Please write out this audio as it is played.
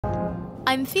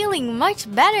I'm feeling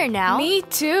much better now. Me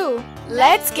too.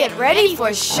 Let's get ready for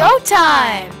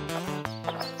showtime!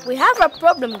 We have a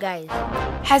problem, guys.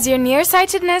 Has your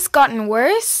nearsightedness gotten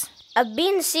worse? I've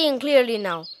been seeing clearly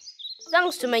now,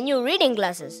 thanks to my new reading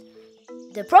glasses.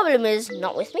 The problem is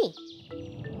not with me.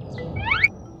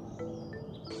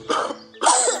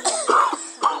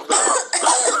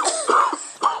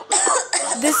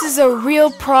 This is a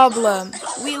real problem.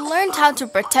 We learned how to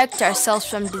protect ourselves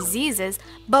from diseases,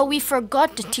 but we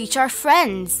forgot to teach our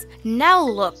friends. Now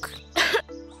look.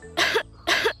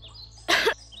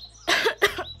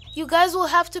 You guys will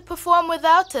have to perform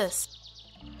without us.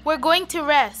 We're going to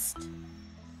rest.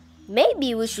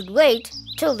 Maybe we should wait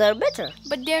till they're better.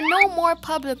 But there are no more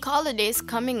public holidays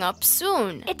coming up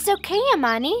soon. It's okay,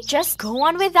 Amani. Just go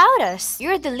on without us.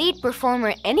 You're the lead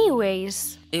performer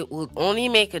anyways. It will only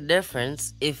make a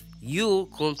difference if you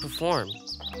couldn't perform.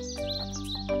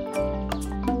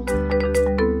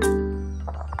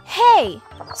 Hey,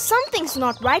 something's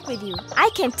not right with you. I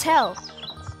can tell.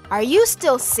 Are you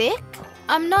still sick?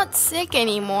 I'm not sick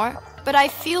anymore, but I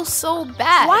feel so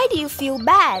bad. Why do you feel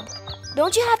bad?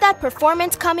 Don't you have that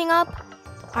performance coming up?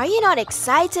 Are you not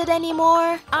excited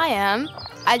anymore? I am.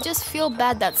 I just feel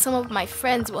bad that some of my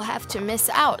friends will have to miss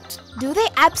out. Do they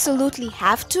absolutely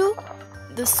have to?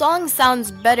 The song sounds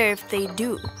better if they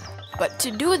do. But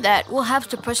to do that, we'll have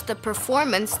to push the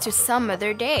performance to some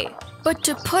other day. But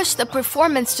to push the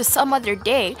performance to some other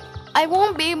day, I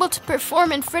won't be able to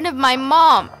perform in front of my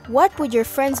mom. What would your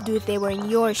friends do if they were in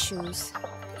your shoes?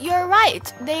 You're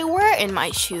right, they were in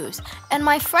my shoes. And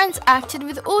my friends acted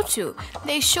with utu.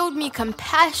 They showed me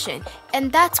compassion,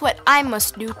 and that's what I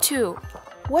must do too.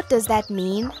 What does that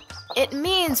mean? It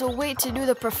means we'll wait to do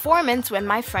the performance when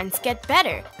my friends get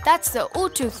better. That's the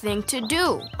utu thing to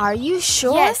do. Are you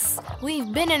sure? Yes,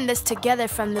 we've been in this together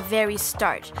from the very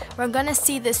start. We're gonna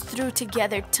see this through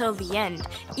together till the end,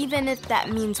 even if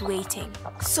that means waiting.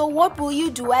 So what will you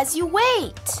do as you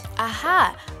wait?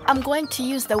 Aha! I'm going to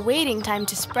use the waiting time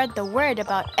to spread the word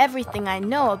about everything I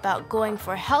know about going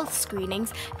for health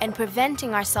screenings and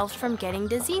preventing ourselves from getting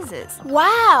diseases.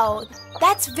 Wow!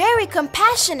 That's very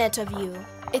compassionate of you.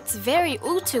 It's very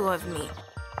utu of me.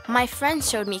 My friends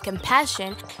showed me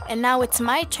compassion, and now it's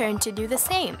my turn to do the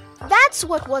same. That's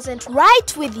what wasn't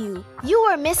right with you. You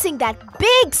were missing that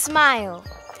big smile.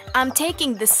 I'm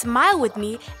taking the smile with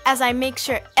me as I make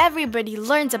sure everybody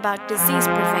learns about disease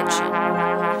prevention.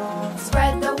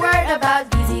 Spread the word about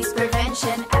disease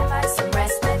prevention. Advise some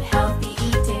rest and healthy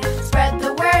eating. Spread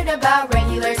the word about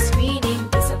regular screening.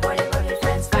 Be supportive of your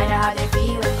friends, find out how they're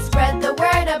feeling. Spread the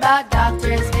word about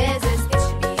doctors' visits.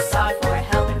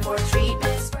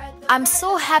 I'm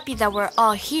so happy that we're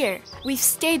all here. We've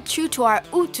stayed true to our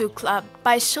Utu Club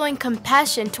by showing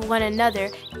compassion to one another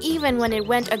even when it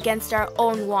went against our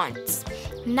own wants.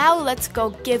 Now let's go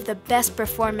give the best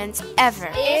performance ever.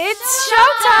 It's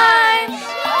showtime!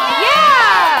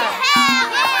 Yeah!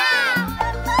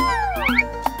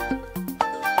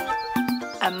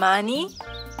 Amani,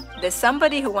 there's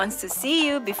somebody who wants to see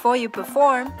you before you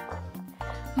perform.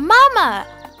 Mama!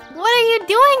 What are you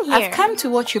doing here? I've come to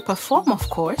watch you perform, of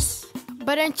course.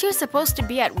 But aren't you supposed to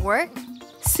be at work?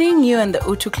 Seeing you and the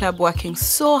Utu Club working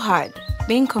so hard,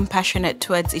 being compassionate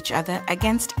towards each other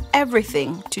against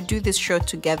everything to do this show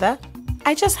together,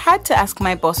 I just had to ask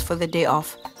my boss for the day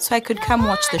off so I could come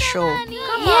watch the show.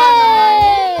 Come on,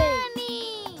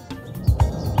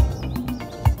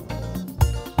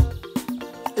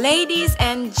 Ladies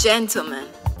and gentlemen,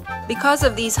 because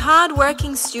of these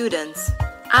hard-working students,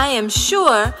 I am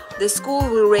sure the school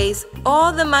will raise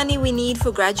all the money we need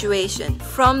for graduation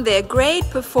from their great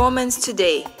performance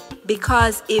today.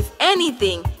 Because if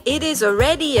anything, it is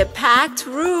already a packed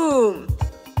room.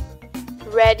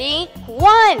 Ready?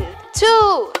 1,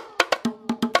 2.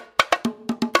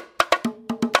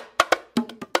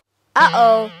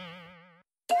 Uh-oh.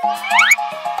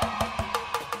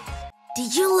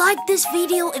 Did you like this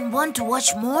video and want to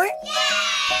watch more?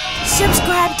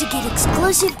 Subscribe to get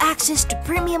exclusive access to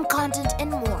premium content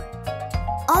and more.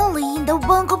 Only in the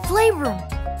Ubongo Playroom.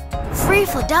 Free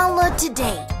for download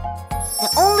today. The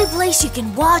only place you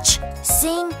can watch,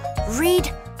 sing,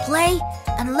 read, play,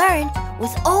 and learn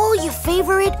with all your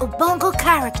favorite Ubongo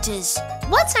characters.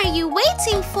 What are you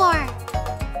waiting for?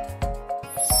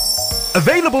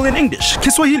 Available in English,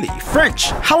 Kiswahili,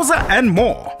 French, Hausa, and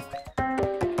more.